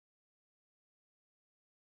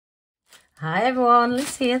Hi everyone,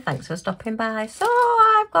 Liz here, thanks for stopping by. So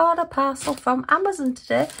I've got a parcel from Amazon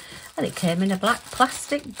today and it came in a black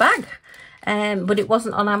plastic bag. But it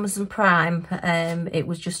wasn't on Amazon Prime, it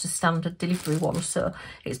was just a standard delivery one, so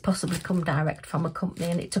it's possibly come direct from a company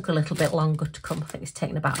and it took a little bit longer to come. I think it's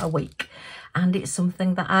taken about a week. And it's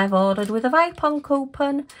something that I've ordered with a Vipon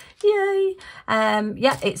coupon. Yay!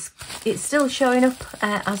 Yeah, it's still showing up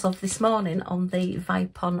as of this morning on the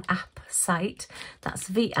Vipon app site. That's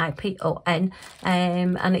Vipon,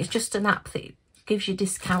 and it's just an app that gives you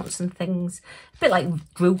discounts and things, a bit like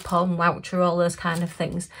Groupon, Voucher, all those kind of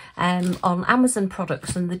things, on Amazon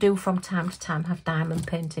products, and they do from time to time have diamond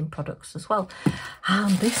painting products as well.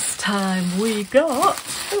 And this time we got,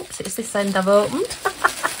 oops, it's this end I've opened,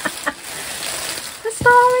 the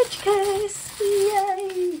storage case,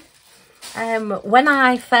 yay! When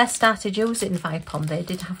I first started using Vipon, they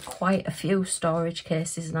did have quite a few storage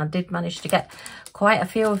cases and I did manage to get quite a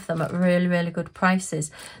few of them at really, really good prices.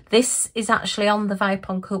 This is actually on the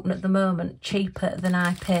Vipon coupon at the moment, cheaper than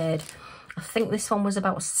I paid. I think this one was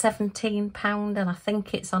about £17 and I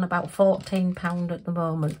think it's on about £14 at the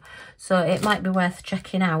moment. So it might be worth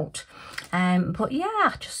checking out. But yeah,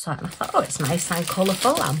 I just saw it and I thought, oh, it's nice and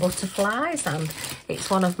colourful and butterflies, and it's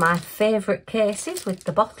one of my favourite cases with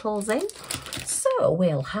the bottles in. So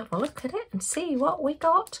we'll have a look at it and see what we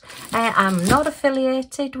got. I'm not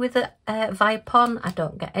affiliated with Vipon. I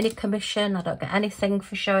don't get any commission. I don't get anything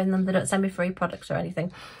for showing them. They don't send me free products or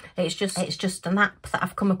anything. It's just an app that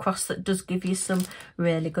I've come across that does give you some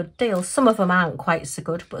really good deals. Some of them aren't quite so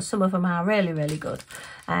good, but some of them are really, really good.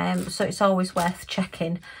 So it's always worth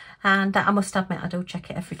checking. And I must admit, I do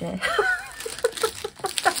check it every day.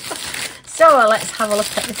 So let's have a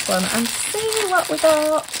look at this one and see what we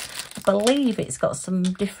got. I believe it's got some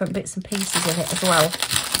different bits and pieces in it as well.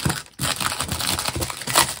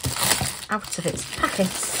 Out of its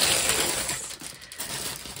packet.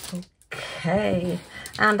 Okay.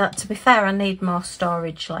 And to be fair, I need more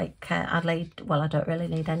storage. Like well, I don't really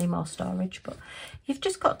need any more storage, but you've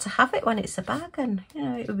just got to have it when it's a bag, and you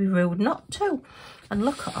know, it would be rude not to. And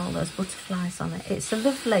look at all those butterflies on it. It's a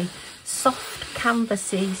lovely, soft,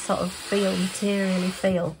 canvassy sort of feel, materially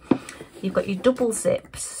feel. You've got your double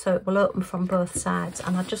zips, so it will open from both sides.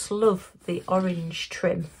 And I just love the orange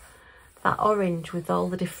trim. That orange with all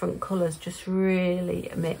the different colours just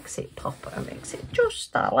really makes it pop and makes it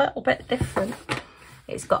just a little bit different.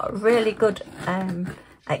 It's got a really good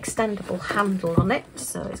extendable handle on it.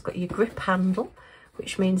 So it's got your grip handle,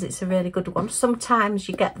 which means it's a really good one. Sometimes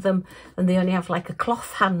you get them and they only have like a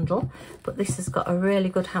cloth handle, but this has got a really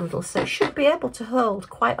good handle. So it should be able to hold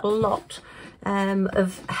quite a lot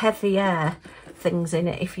of heavier things in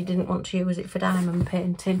it if you didn't want to use it for diamond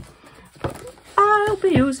painting. I'll be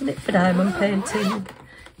using it for diamond painting.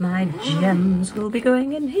 My gems will be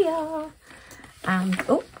going in here. And,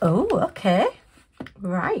 oh, okay.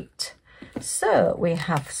 Right, so we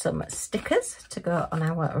have some stickers to go on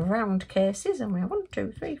our round cases, and we have 1,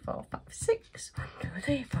 2, 3, 4, 5, 6, 1, 2,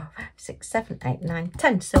 3, 4, 5, 6, 7, 8, 9,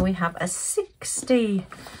 10. So we have 60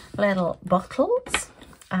 little bottles,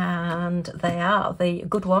 and they are the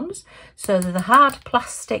good ones. So they're the hard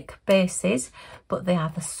plastic bases, but they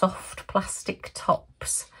are the soft plastic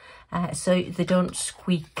tops. So they don't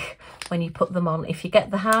squeak when you put them on. If you get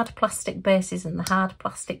the hard plastic bases and the hard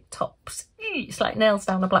plastic tops, it's like nails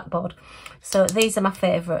down a blackboard. So these are my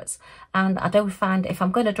favourites, and I do find if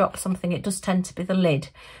I'm going to drop something, it does tend to be the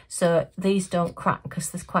lid. So these don't crack because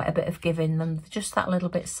there's quite a bit of give in them. They're just that little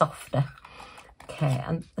bit softer. Okay,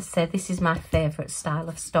 and I say this is my favourite style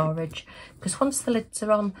of storage, because once the lids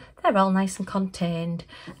are on, they're all nice and contained,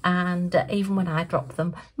 and even when I drop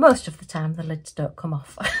them, most of the time the lids don't come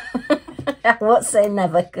off. I won't say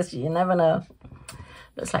never, because you never know.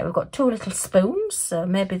 Looks like we've got 2 little spoons, so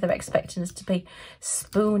maybe they're expecting us to be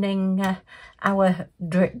spooning our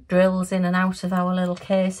drills in and out of our little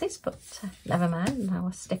cases, but never mind.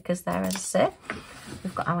 Our stickers there, as I say.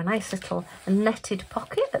 We've got our nice little netted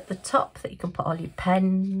pocket at the top that you can put all your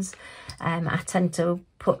pens. I tend to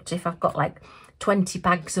put, if I've got like 20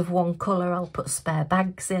 bags of one colour, I'll put spare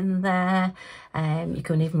bags in there. You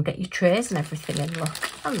can even get your trays and everything in,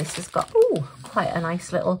 look. And this has got, ooh, quite a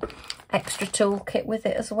nice little extra toolkit with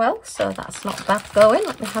it as well, so that's not bad going.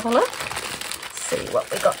 Let me have a look, see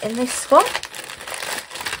what we got in this one.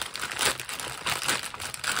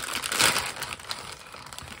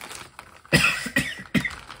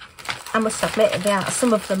 I must admit,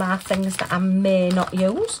 some of them are things that I may not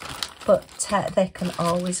use, but they can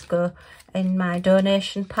always go in my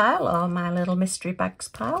donation pile or my little mystery bags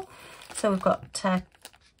pile. So we've got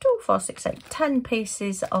 2, 4, 6, 8, 10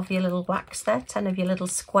 pieces of your little wax there, 10 of your little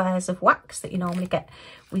squares of wax that you normally get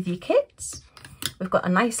with your kits. We've got a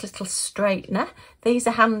nice little straightener. These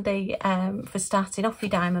are handy for starting off your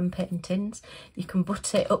diamond paintings. You can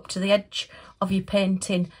butt it up to the edge of your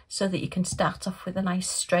painting so that you can start off with a nice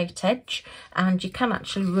straight edge, and you can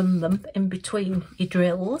actually run them in between your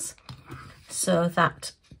drills so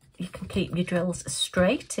that you can keep your drills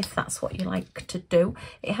straight if that's what you like to do.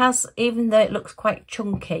 It has, even though it looks quite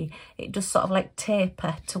chunky, it does sort of like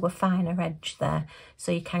taper to a finer edge there,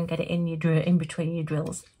 so you can get it in your in between your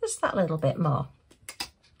drills just that little bit more.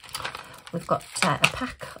 We've got a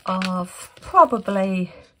pack of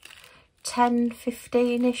probably 10,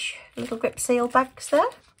 15-ish little grip seal bags there.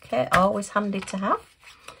 Okay, always handy to have.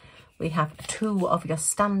 We have 2 of your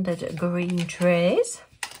standard green trays.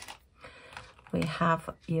 We have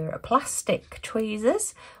your plastic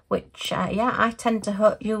tweezers, which, yeah, I tend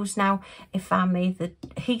to use now if I'm either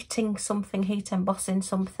heat embossing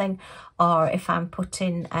something, or if I'm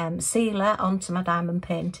putting sealer onto my diamond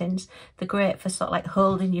paintings. They're great for sort of like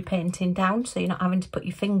holding your painting down so you're not having to put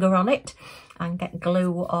your finger on it and get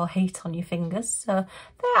glue or heat on your fingers. So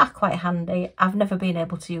they are quite handy. I've never been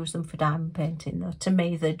able to use them for diamond painting though. To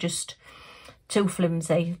me, they're just too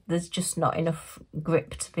flimsy. There's just not enough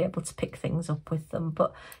grip to be able to pick things up with them,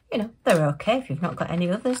 but you know, they're okay. If you've not got any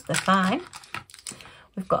others, they're fine.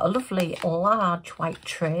 We've got a lovely large white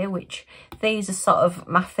tray, which these are sort of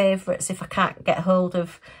my favourites if I can't get hold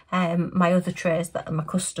of my other trays, that are my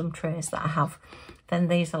custom trays that I have. Then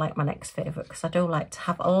these are like my next favourite, because I do like to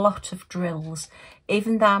have a lot of drills.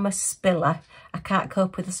 Even though I'm a spiller, I can't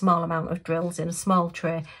cope with a small amount of drills in a small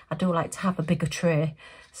tray. I do like to have a bigger tray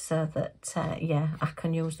so that, yeah, I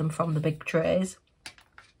can use them from the big trays.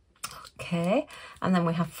 Okay, and then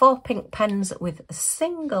we have 4 pink pens with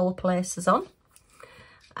single places on.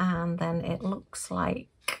 And then it looks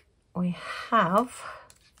like we have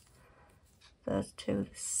those 2 the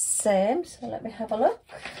same. So let me have a look.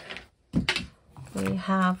 We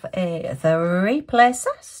have a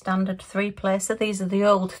 3-placer, standard 3-placer. These are the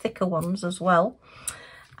old thicker ones as well.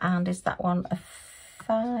 And is that one a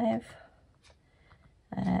 5?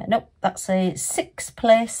 Nope, that's a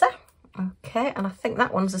 6-placer. Okay, and I think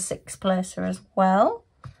that one's a 6-placer as well.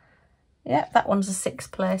 Yep, that one's a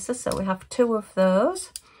 6-placer. So we have 2 of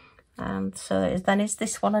those. And so then is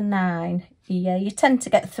this one a 9? Yeah, you tend to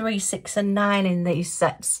get 3, 6 and 9 in these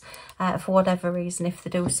sets for whatever reason, if they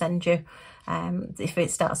do send you, if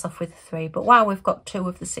it starts off with a 3. But while we've got 2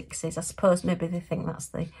 of the 6s, I suppose maybe they think that's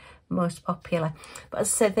the most popular. But as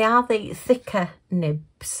I said, they are the thicker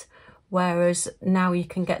nibs, whereas now you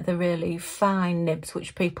can get the really fine nibs,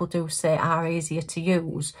 which people do say are easier to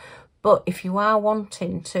use. But if you are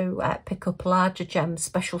wanting to pick up larger gems,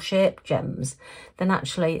 special shaped gems, then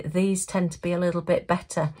actually these tend to be a little bit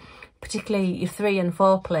better, particularly your 3 and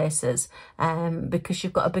 4 places, because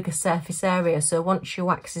you've got a bigger surface area. So once your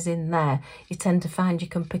wax is in there, you tend to find you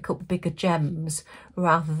can pick up bigger gems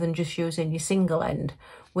rather than just using your single end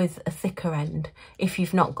with a thicker end. If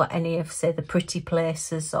you've not got any of, say, the pretty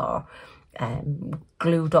places or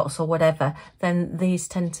glue dots or whatever, then these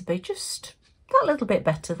tend to be just that little bit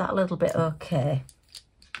better, that little bit okay.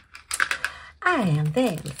 And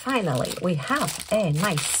then finally we have a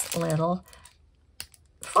nice little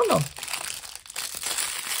funnel,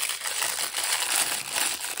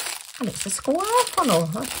 and it's a square funnel.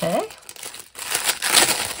 Okay,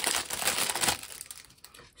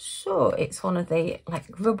 so it's one of the like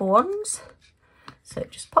rubber ones, so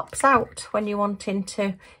it just pops out when you're wanting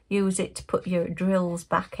to use it to put your drills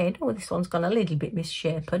back in. Oh, this one's gone a little bit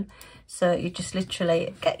misshapen. So you just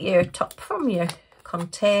literally get your top from your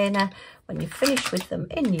container when you finish with them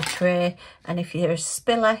in your tray. And if you're a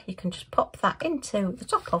spiller, you can just pop that into the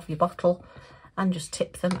top of your bottle and just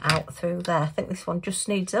tip them out through there. I think this one just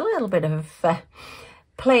needs a little bit of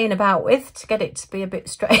playing about with to get it to be a bit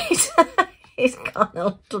straight. It's gone a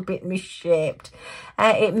little bit misshaped.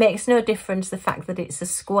 It makes no difference the fact that it's a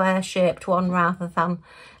square shaped one rather than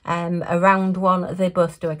a round one. They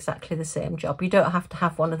both do exactly the same job. You don't have to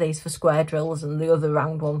have one of these for square drills and the other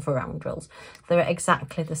round one for round drills. They're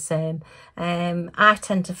exactly the same. I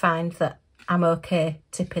tend to find that I'm okay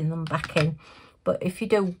tipping them back in. But if you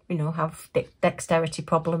do, you know, have dexterity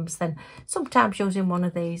problems, then sometimes using one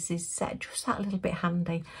of these is just that little bit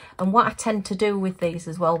handy. And what I tend to do with these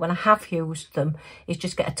as well, when I have used them, is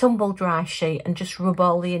just get a tumble dry sheet and just rub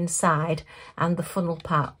all the inside and the funnel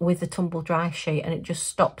part with the tumble dry sheet, and it just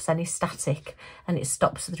stops any static and it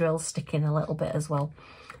stops the drill sticking a little bit as well.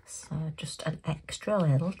 So just an extra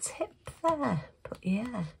little tip there. But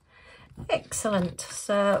yeah, excellent.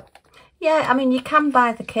 So Yeah, I mean, you can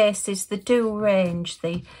buy the cases. They do range,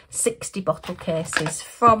 the 60 bottle cases,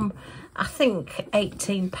 from, I think,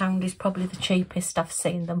 £18 is probably the cheapest I've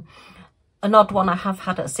seen them. An odd one I have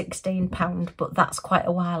had at £16, but that's quite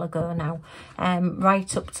a while ago now.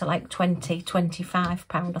 Right up to like £20,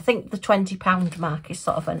 £25. I think the £20 mark is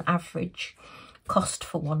sort of an average cost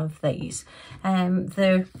for one of these.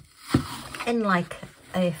 They're in like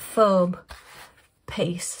a foam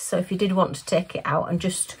piece, so if you did want to take it out and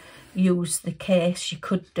just use the case, you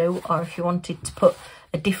could do, or if you wanted to put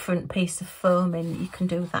a different piece of foam in, you can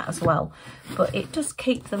do that as well. But it does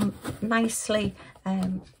keep them nicely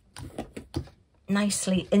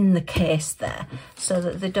nicely in the case there, so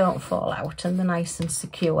that they don't fall out and they're nice and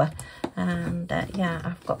secure. And yeah,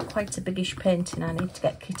 I've got quite a biggish painting I need to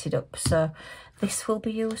get kitted up, so this will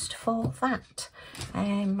be used for that.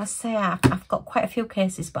 I say I've got quite a few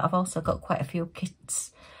cases, but I've also got quite a few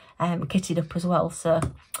kits kitted up as well, so I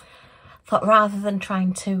thought rather than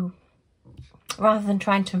trying to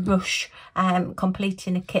rush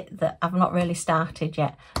completing a kit that I've not really started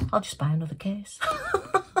yet, I'll just buy another case.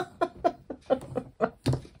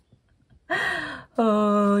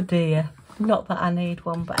 Oh dear, not that I need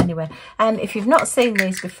one, but anyway, if you've not seen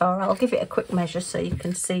these before, I'll give it a quick measure so you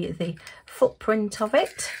can see the footprint of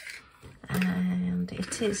it. And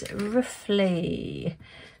it is roughly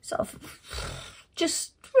sort of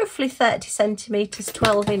just roughly 30 centimetres,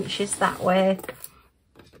 12 inches that way.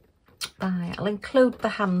 I'll include the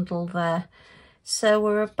handle there. So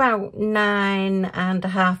we're about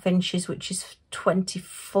 9.5 inches, which is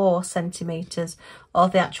 24 centimetres, or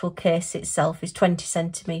the actual case itself is 20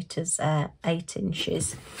 centimetres, 8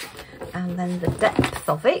 inches. And then the depth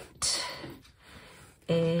of it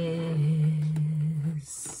is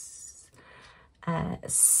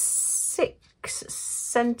 6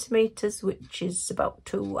 centimetres, which is about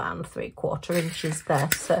 2 3/4 inches there.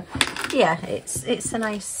 So yeah, it's a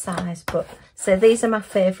nice size. But so these are my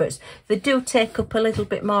favourites. They do take up a little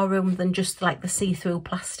bit more room than just like the see-through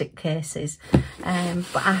plastic cases,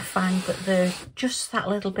 but I find that they're just that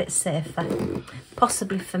little bit safer,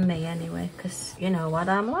 possibly for me anyway, because you know what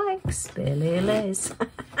I'm like, spilly Liz.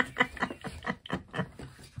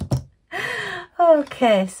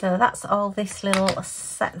 Okay, so that's all this little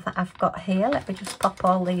set that I've got here. Let me just pop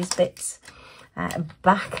all these bits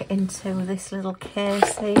back into this little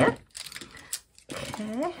case here.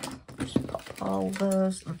 Okay, just pop all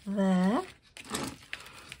those there.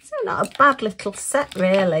 So not a bad little set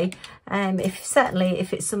really. Certainly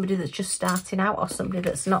if it's somebody that's just starting out, or somebody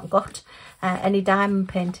that's not got any diamond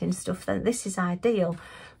painting stuff, then this is ideal.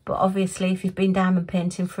 But obviously if you've been diamond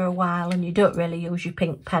painting for a while and you don't really use your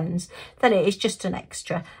pink pens, then it is just an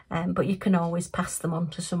extra. But you can always pass them on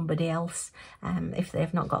to somebody else if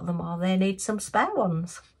they've not got them or they need some spare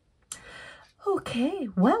ones. Okay,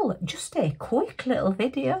 well, just a quick little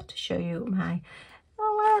video to show you my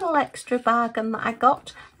little extra bargain that I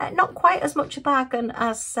got. Not quite as much a bargain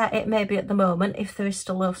as it may be at the moment, if there is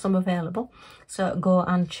still some available. So go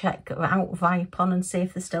and check out Vipon and see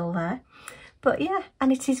if they're still there. But yeah,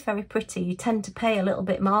 and it is very pretty. You tend to pay a little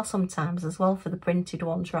bit more sometimes as well for the printed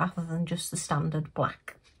ones rather than just the standard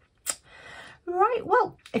black. Right,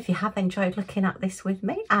 well, if you have enjoyed looking at this with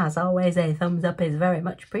me, as always, a thumbs up is very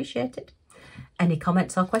much appreciated. Any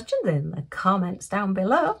comments or questions in the comments down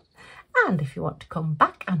below. And if you want to come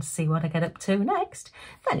back and see what I get up to next,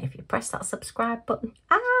 then if you press that subscribe button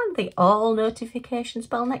and the all notifications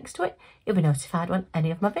bell next to it, you'll be notified when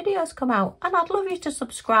any of my videos come out. And I'd love you to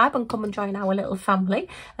subscribe and come and join our little family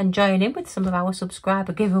and join in with some of our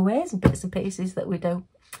subscriber giveaways and bits and pieces that we do.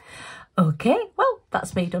 Okay, well,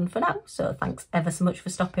 that's me done for now. So thanks ever so much for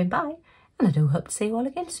stopping by, and I do hope to see you all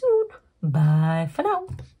again soon. Bye for now.